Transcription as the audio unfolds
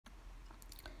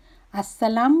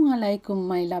Assalamu alaikum,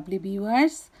 my lovely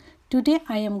viewers. Today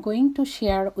I am going to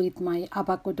share with my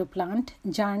avocado plant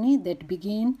journey that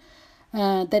began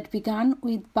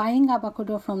with buying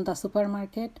avocado from the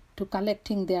supermarket to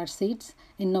collecting their seeds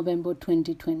in November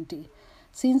 2020.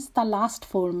 Since the last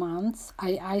 4 months,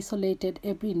 I isolated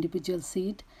every individual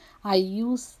seed. I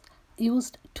used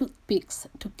toothpicks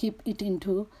to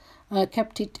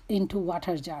kept it into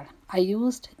water jar. I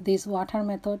used this water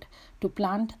method to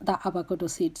plant the avocado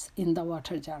seeds in the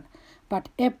water jar, but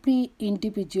every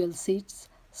individual seeds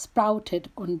sprouted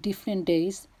on different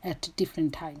days at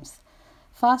different times.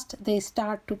 First, they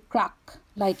start to crack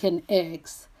like an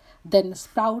eggs, then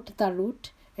sprout the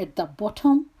root at the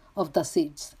bottom of the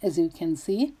seeds, as you can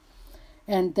see,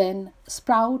 and then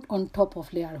sprout on top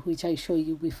of layer, which I show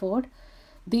you before.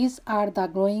 These are the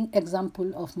growing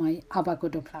example of my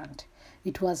avocado plant.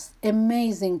 It was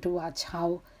amazing to watch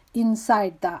how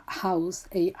inside the house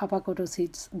a avocado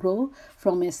seeds grow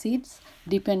from a seeds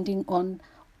depending on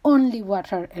only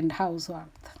water and house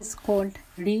warmth. It's called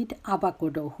red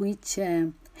avocado, which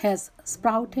has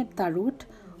sprouted the root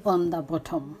on the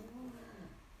bottom.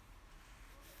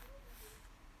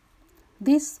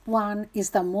 This one is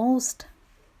the most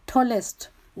tallest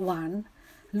one.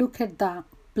 Look at the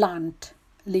plant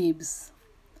leaves.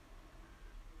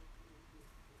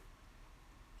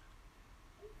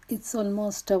 It's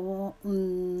almost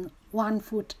 1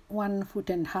 foot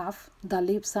and a half. The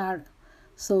leaves are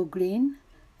so green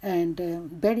and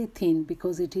very thin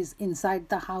because it is inside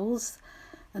the house.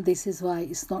 And this is why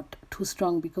it's not too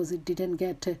strong, because it didn't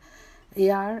get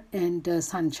air and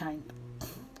sunshine.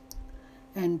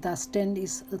 And the stand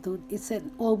is it's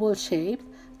an oval shape.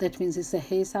 That means it's a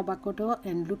haze avocado.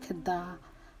 And look at the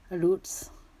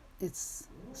roots. It's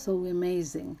so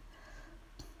amazing.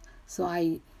 So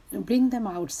I bring them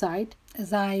outside.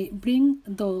 As I bring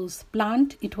those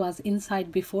plant, it was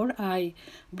inside before, I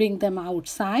bring them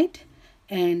outside,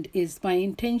 and is my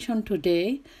intention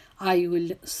today I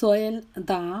will soil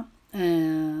the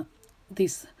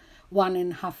this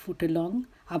 1.5 foot long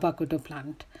avocado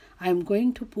plant. I am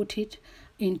going to put it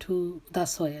into the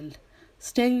soil.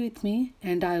 Stay with me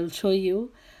and I will show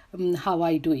you how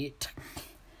I do it.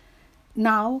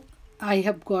 Now I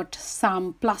have got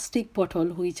some plastic bottle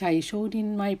which I showed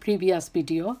in my previous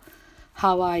video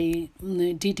how I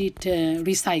did it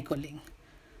recycling.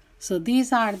 So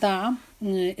these are the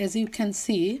as you can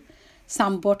see,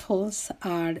 some bottles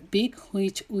are big,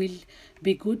 which will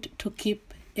be good to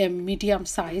keep a medium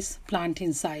size plant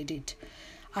inside it.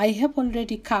 I have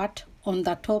already cut on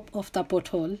the top of the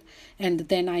bottle, and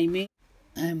then I made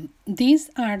these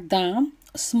are the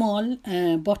small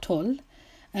bottle,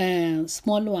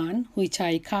 small one which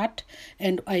I cut,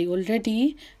 and I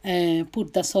already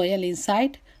put the soil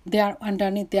inside. There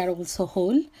underneath they are also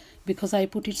hole because I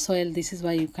put it soil. This is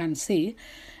why you can see.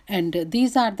 And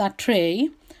these are the tray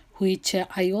which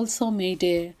I also made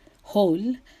a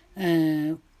hole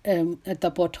at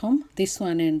the bottom. This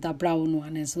one and the brown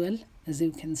one as well, as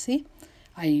you can see.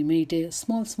 I made a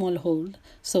small hole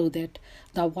so that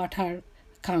the water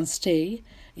can stay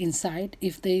inside.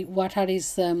 If the water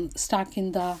is stuck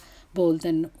in the bowl,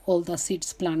 then all the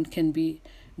seeds plant can be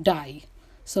die.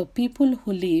 So people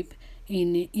who live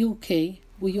in UK,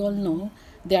 we all know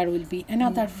there will be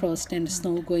another frost and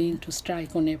snow going to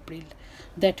strike on April.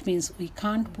 That means we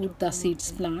can't put the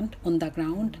seeds plant on the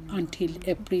ground until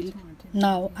April.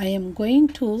 Now I am going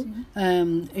to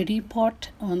repot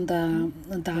on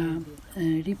the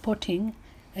repotting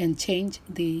and change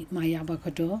my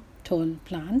avocado tall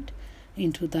plant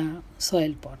into the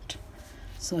soil pot.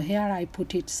 So here I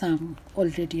put it some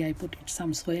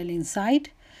soil inside,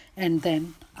 and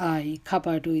then I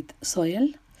covered with soil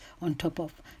on top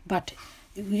of. But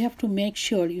we have to make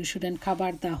sure you shouldn't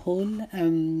cover the whole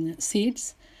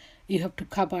seeds. You have to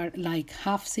cover like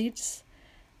half seeds.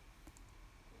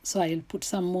 So I'll put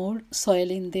some more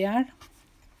soil in there.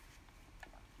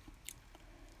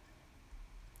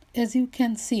 As you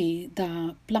can see,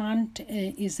 the plant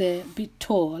is a bit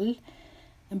tall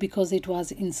because it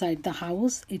was inside the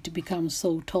house. It becomes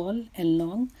so tall and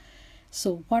long.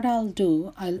 So what I'll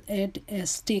do, I'll add a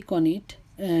stick on it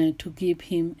to give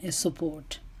him a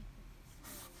support.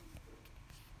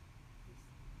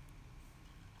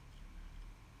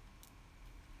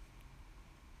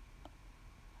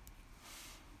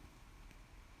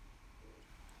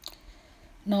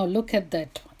 Now look at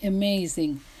that,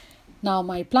 amazing. Now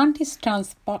my plant is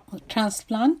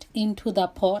transplant into the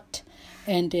pot,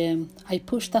 and I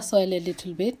push the soil a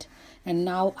little bit, and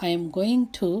now I am going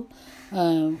to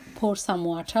pour some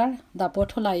water. The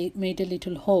bottle I made a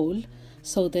little hole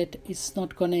so that it's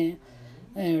not gonna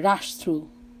rush through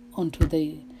onto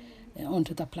the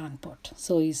onto the plant pot.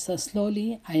 So it's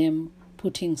slowly I am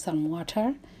putting some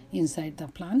water inside the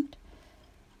plant,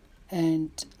 and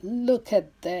look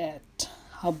at that,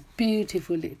 how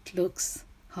beautiful it looks,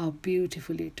 how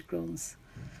beautifully it grows.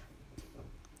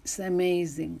 It's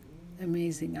amazing. I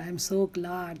am so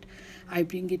glad I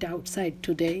bring it outside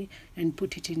today and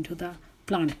put it into the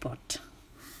plant pot.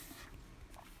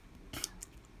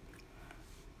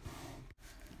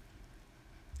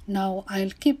 Now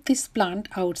I'll keep this plant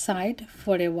outside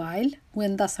for a while.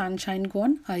 When the sunshine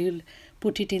gone, I will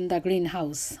put it in the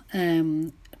greenhouse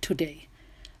today.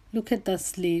 Look at the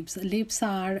leaves. Leaves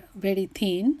are very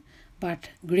thin but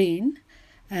green.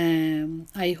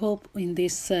 I hope in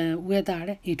this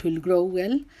weather it will grow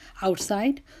well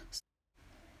outside.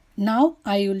 Now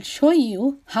I will show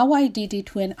you how I did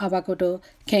it when avocado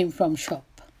came from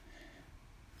shop.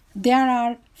 There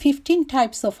are 15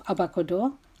 types of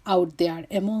avocado out there,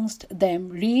 amongst them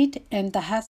red and the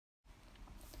hass.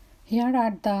 Here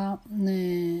are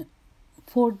the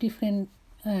four different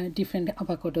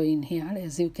avocado in here,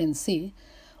 as you can see.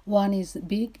 One is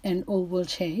big and oval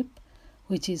shape,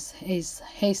 which is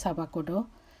haze avocado,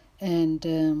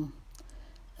 and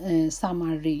some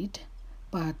are red,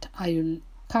 but I will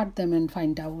cut them and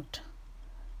find out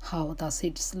how the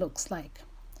seeds looks like.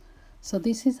 So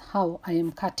this is how I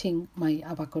am cutting my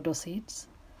avocado seeds,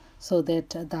 so that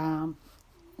the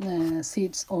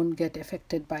seeds won't get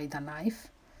affected by the knife.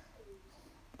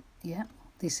 Yeah,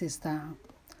 this is the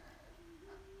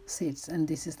seeds and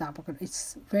this is the avocado.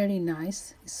 It's very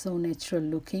nice. It's so natural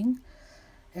looking,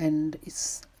 and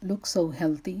it looks so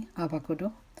healthy,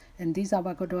 avocado. And these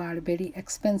avocado are very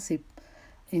expensive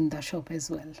in the shop as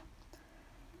well.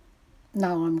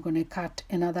 Now I'm going to cut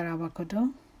another avocado.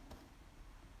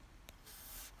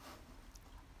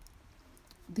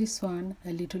 This one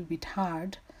a little bit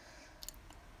hard,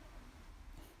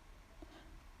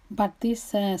 but these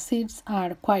seeds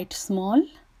are quite small,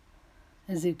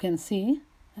 as you can see.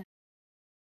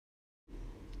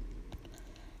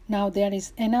 Now there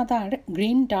is another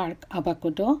green dark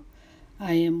avocado.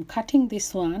 I am cutting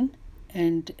this one,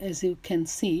 and as you can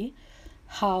see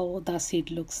how the seed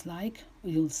looks like,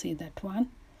 you'll see that one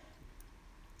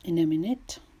in a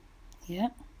minute. Yeah,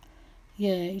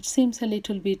 it seems a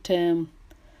little bit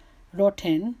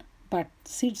rotten, but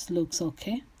seeds looks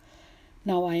okay.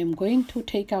 Now I am going to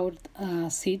take out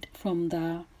seed from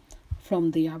the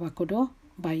avocado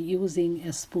by using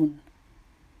a spoon.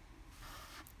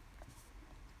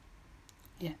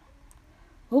 Yeah,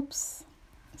 oops,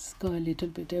 let's go a little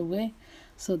bit away.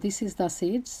 So this is the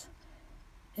seeds.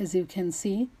 As you can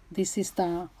see, this is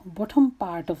the bottom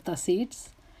part of the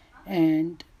seeds,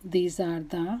 and these are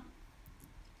the,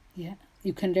 yeah,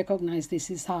 you can recognize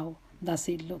this is how the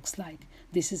seed looks like.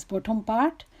 This is bottom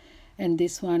part, and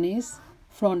this one is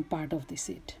front part of the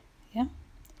seed. Yeah,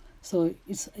 so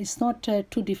it's not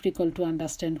too difficult to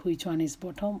understand which one is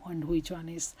bottom and which one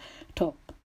is top.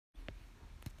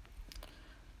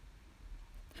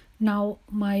 Now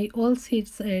my all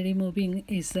seeds removing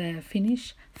is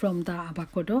finished from the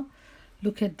avocado.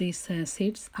 Look at these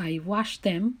seeds. I wash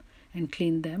them and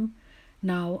clean them.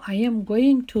 Now I am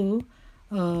going to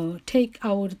take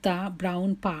out the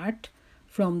brown part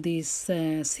from these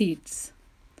seeds.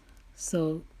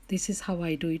 So this is how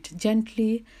I do it.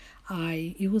 Gently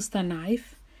I use the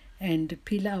knife and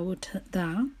peel out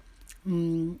the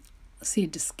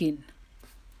seed skin.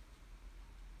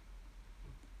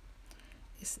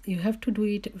 You have to do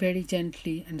it very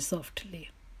gently and softly.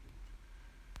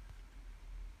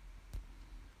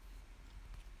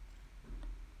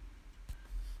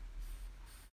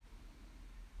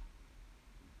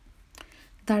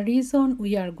 The reason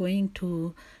we are going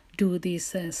to do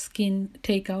this skin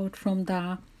take out from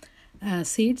the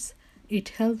seeds, it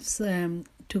helps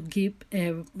to give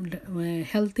a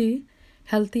healthy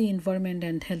environment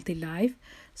and healthy life,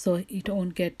 so it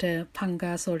won't get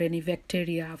fungus or any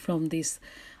bacteria from this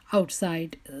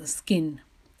outside skin.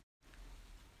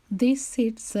 These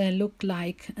seeds look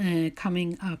like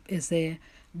coming up as a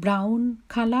brown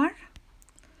color,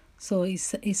 so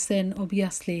it's an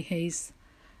obviously haze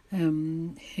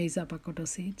avocado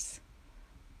seeds.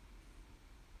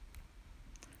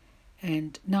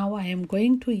 And now I am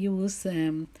going to use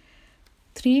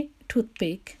 3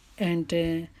 toothpick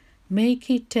and make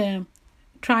it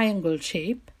triangle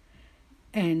shape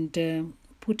and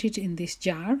put it in this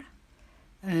jar.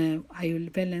 I will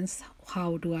balance.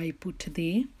 How do I put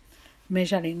the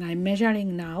measuring? I'm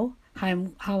measuring now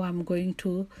how I'm going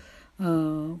to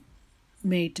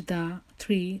make the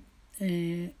 3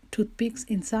 toothpicks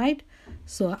inside.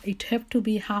 So it have to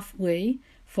be halfway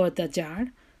for the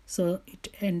jar. So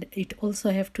it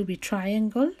also have to be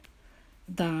triangle,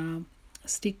 the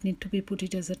stick need to be put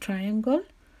it as a triangle.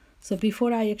 So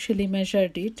before I actually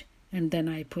measured it, and then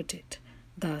I put it,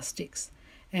 the sticks.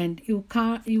 And you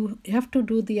have to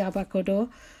do the avocado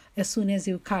as soon as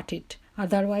you cut it,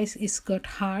 otherwise it's got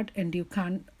hard and you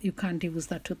can't use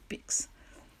the toothpicks.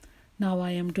 Now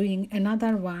I am doing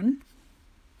another one.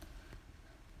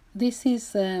 This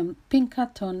is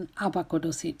Pinkerton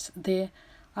avocado seeds. They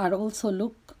are also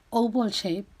look oval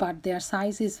shape, but their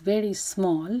size is very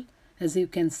small, as you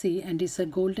can see, and it's a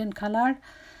golden color.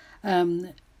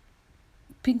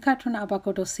 Pinkerton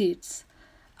avocado seeds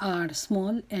are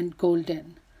small and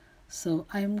golden. So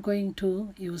I am going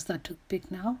to use the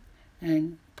toothpick now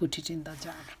and put it in the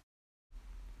jar.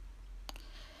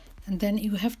 And then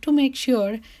you have to make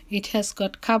sure it has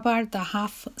got covered the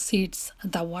half seeds,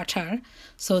 the water,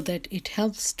 so that it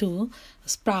helps to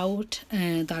sprout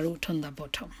the root on the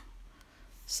bottom.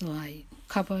 So I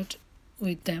covered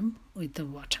with them with the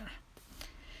water.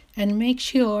 And make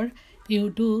sure you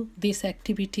do this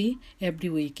activity every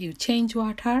week. You change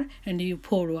water and you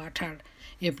pour water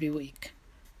every week.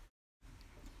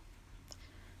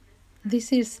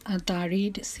 This is the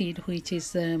reed seed, which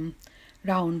is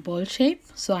round ball shape.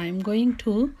 So I'm going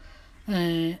to,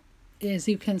 as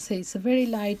you can see, it's a very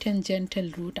light and gentle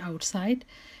root outside,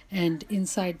 and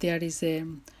inside there is a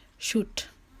shoot.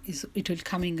 It will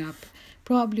coming up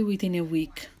probably within a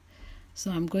week. So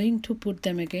I'm going to put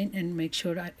them again and make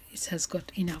sure it has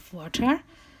got enough water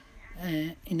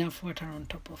on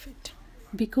top of it.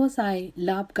 Because I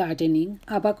love gardening,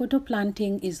 avocado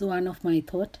planting is one of my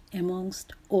thoughts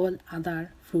amongst all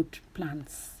other fruit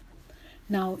plants.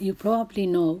 Now you probably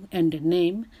know and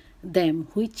name them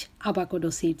which avocado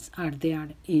seeds are there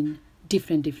in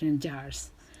different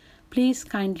jars. Please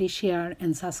kindly share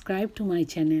and subscribe to my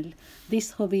channel.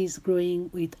 This hobby is growing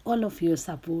with all of your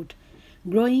support.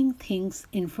 Growing things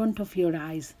in front of your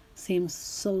eyes seems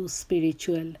so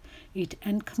spiritual. It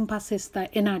encompasses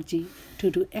the energy to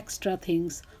do extra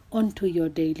things onto your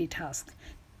daily task.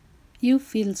 You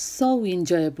feel so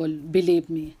enjoyable, believe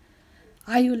me.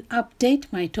 I will update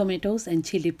my tomatoes and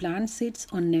chili plant seeds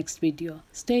on next video.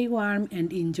 Stay warm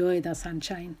and enjoy the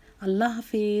sunshine. Allah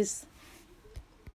Hafiz.